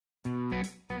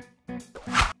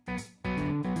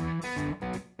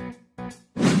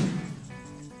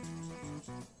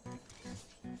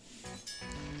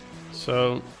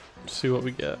So, see what we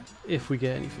get. If we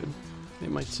get anything, it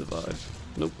might survive.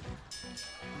 Nope.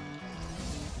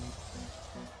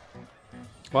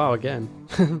 Wow, again.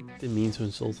 Didn't mean to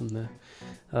insult him there.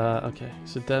 Okay,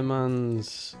 so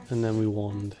Deadman's, and then we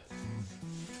wand.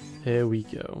 Here we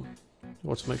go.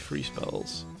 What's my free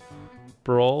spells?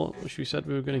 Brawl, which we said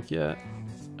we were going to get,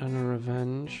 and a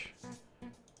Revenge.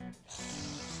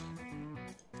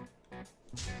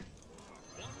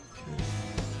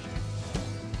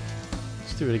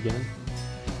 Let's do it again.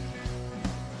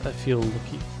 I feel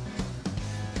lucky.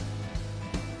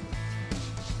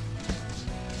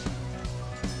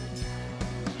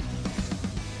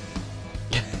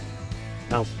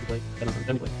 Now, play,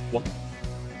 then play, one.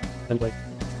 Then play,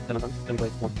 then play,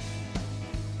 one.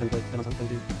 Then play, then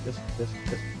do this.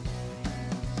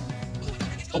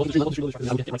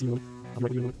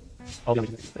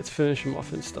 Let's finish him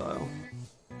off in style.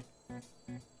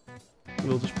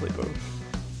 We'll just play both.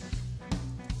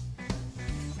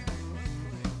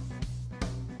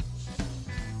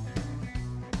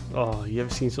 Oh, you ever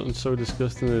seen something so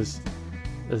disgusting as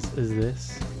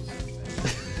this?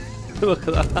 Look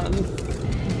at that hand.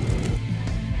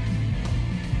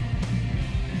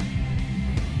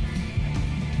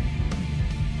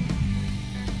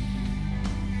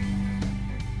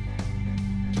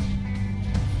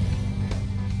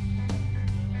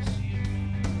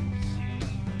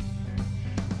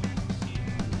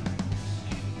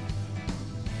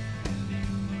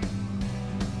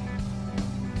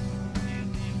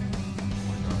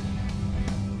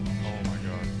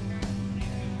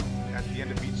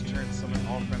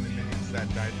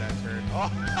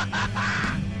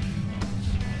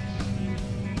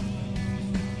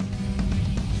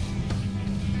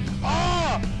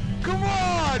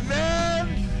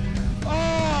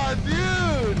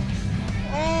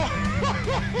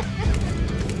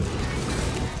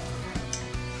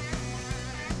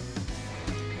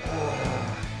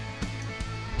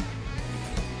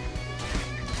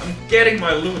 Getting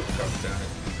my loot from down.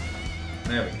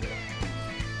 There we go.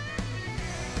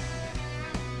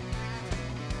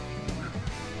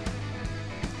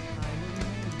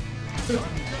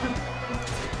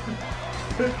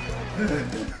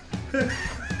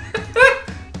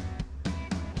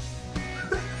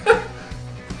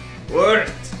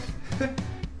 Worked.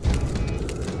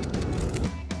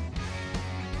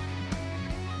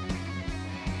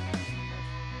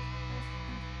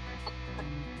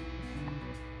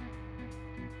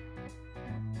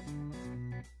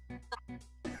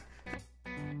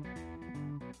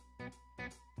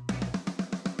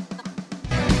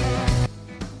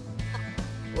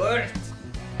 Worked.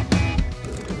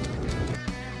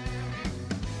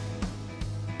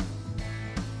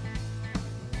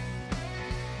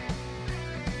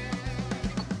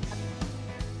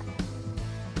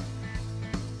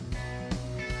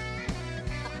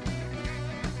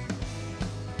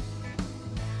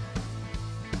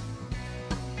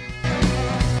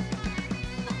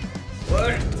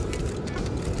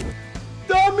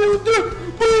 Dame un boom!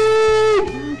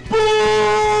 Boom!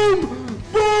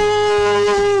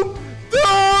 Boom!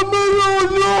 Damelo!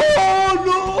 No!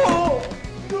 No!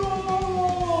 No!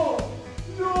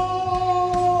 No!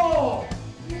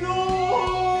 No!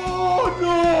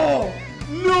 No!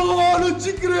 No! Non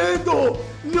ci credo!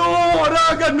 No,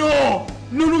 raga, no!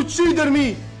 Non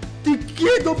uccidermi! Ti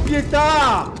chiedo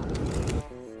pietà!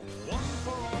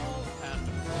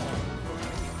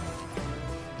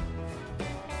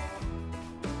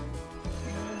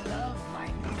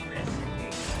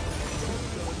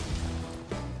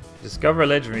 Discover a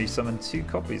legendary, summon 2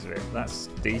 copies of it. That's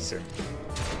decent.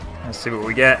 Let's see what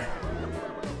we get.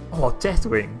 Oh,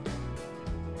 Deathwing.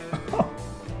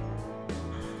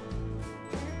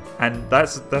 And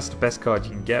that's the best card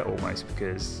you can get almost,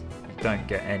 because you don't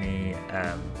get any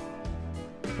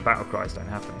the battle cries don't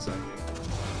happen, so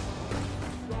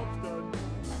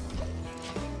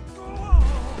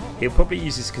he'll probably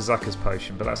use his Kazuka's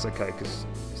potion, but that's okay because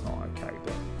it's not okay.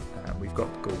 But we've got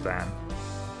Gul'dan.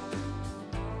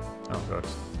 Oh god.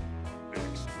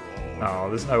 Oh,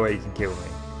 there's no way you can kill me.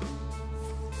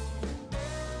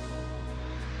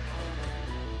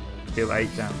 Deal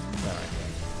 8 damage. No, okay.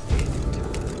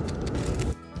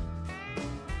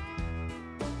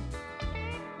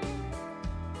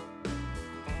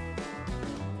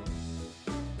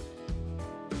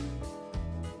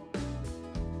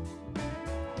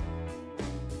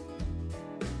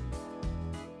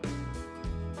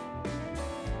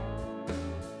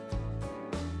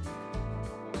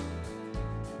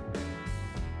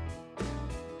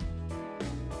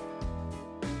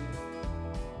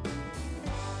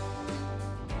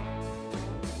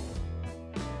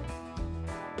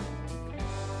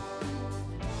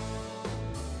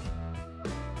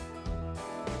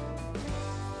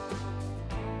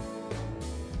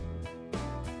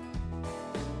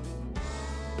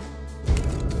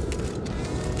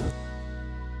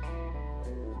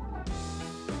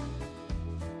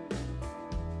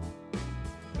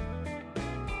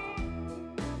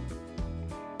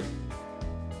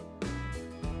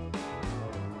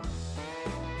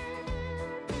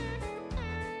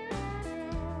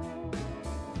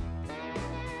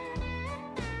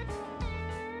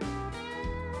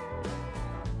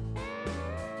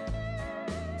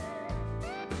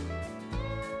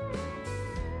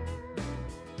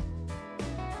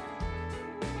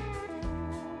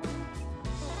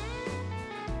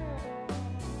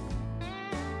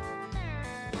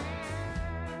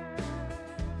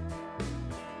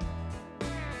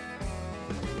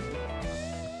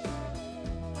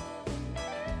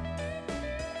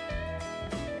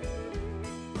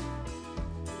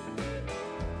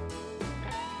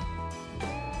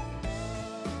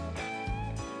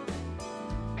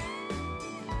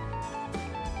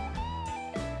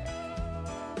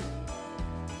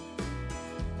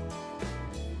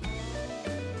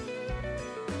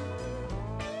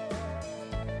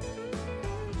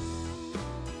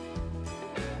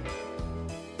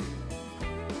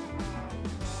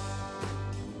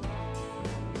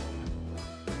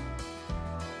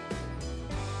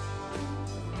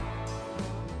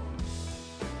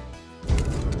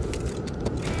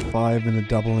 5 and a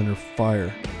double inner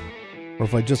fire. Or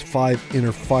if I just 5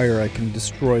 inner fire, I can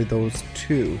destroy those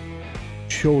 2.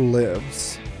 Cho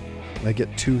lives. I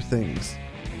get 2 things.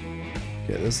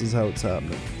 Okay, this is how it's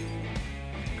happening.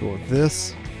 Go with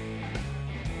this.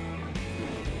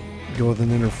 Go with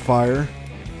an inner fire.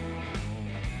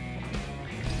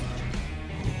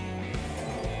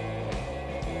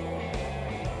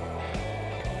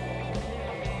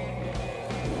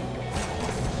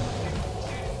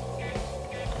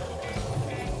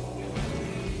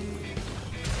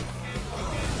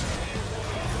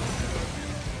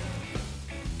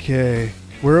 Okay,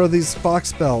 where are these Spock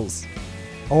spells?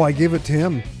 Oh, I gave it to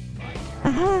him.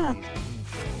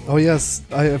 Oh yes,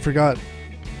 I forgot.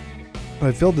 But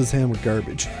I filled his hand with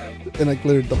garbage. And I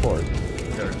cleared the board.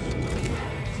 There's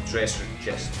treasure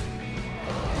chest.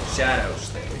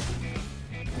 Shadows there.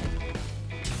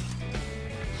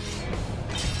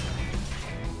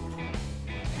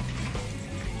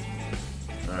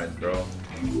 Alright, bro.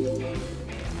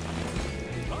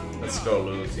 Let's go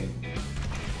looting.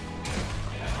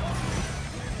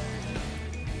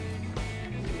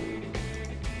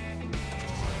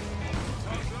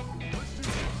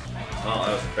 Oh,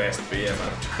 that was the best BM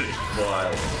I've done in a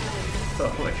while.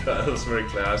 Oh my god, that was very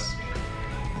class.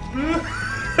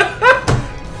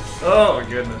 Oh my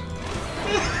goodness.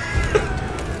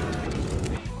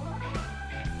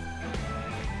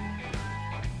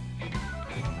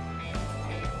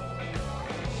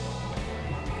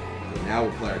 Okay, now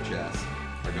we'll play our chess.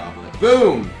 Our goblet.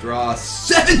 Boom! Draw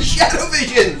 7 Shadow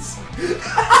Visions!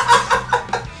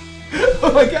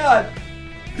 Oh my god!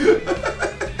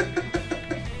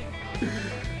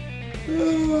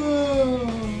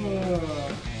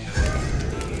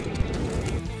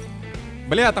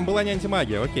 Бля, там была не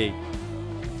антимагия, окей.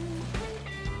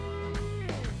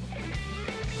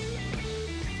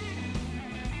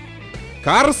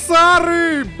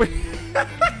 Корсары!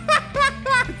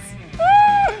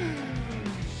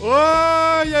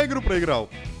 О, я игру проиграл.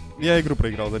 Я игру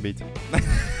проиграл, забейте.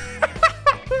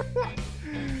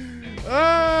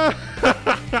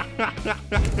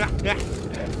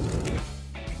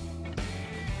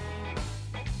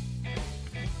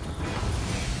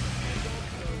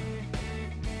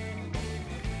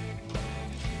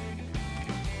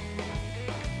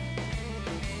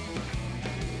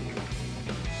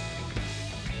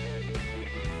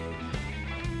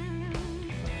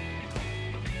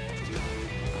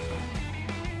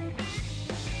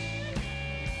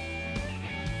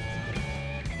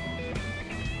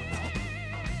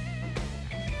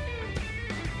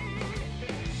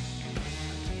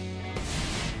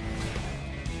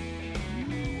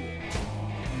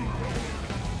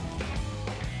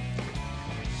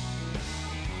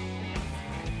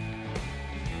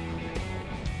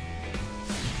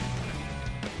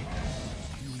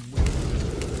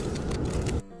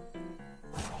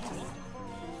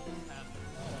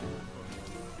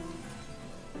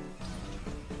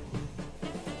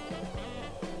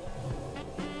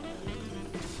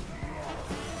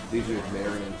 These are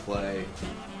MARIN play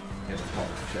and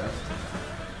Paul's chest.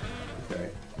 Okay.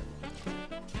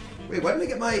 Wait, why didn't I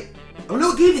get my... Oh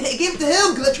no, dude, it gave it to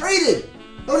him because I traded!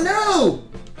 Oh no!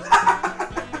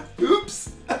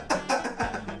 Oops!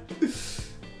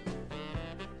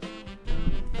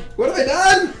 What have I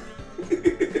done?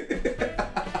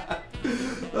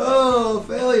 Oh,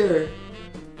 failure.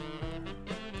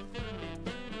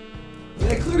 Yeah,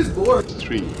 I cleared his board.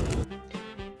 3.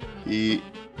 He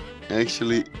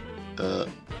actually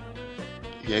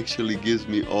gives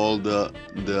me all the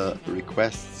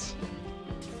requests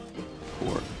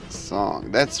for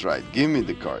song. That's right. Give me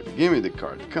the card. Give me the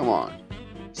card. Come on.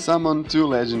 Summon 2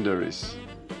 legendaries.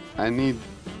 I need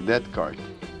that card.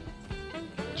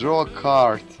 Draw a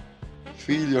card.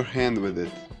 Fill your hand with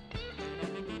it.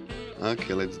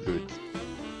 Okay, let's do it.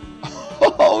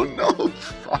 Oh no!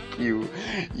 Fuck you.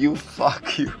 You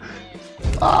fuck you.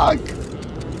 Fuck.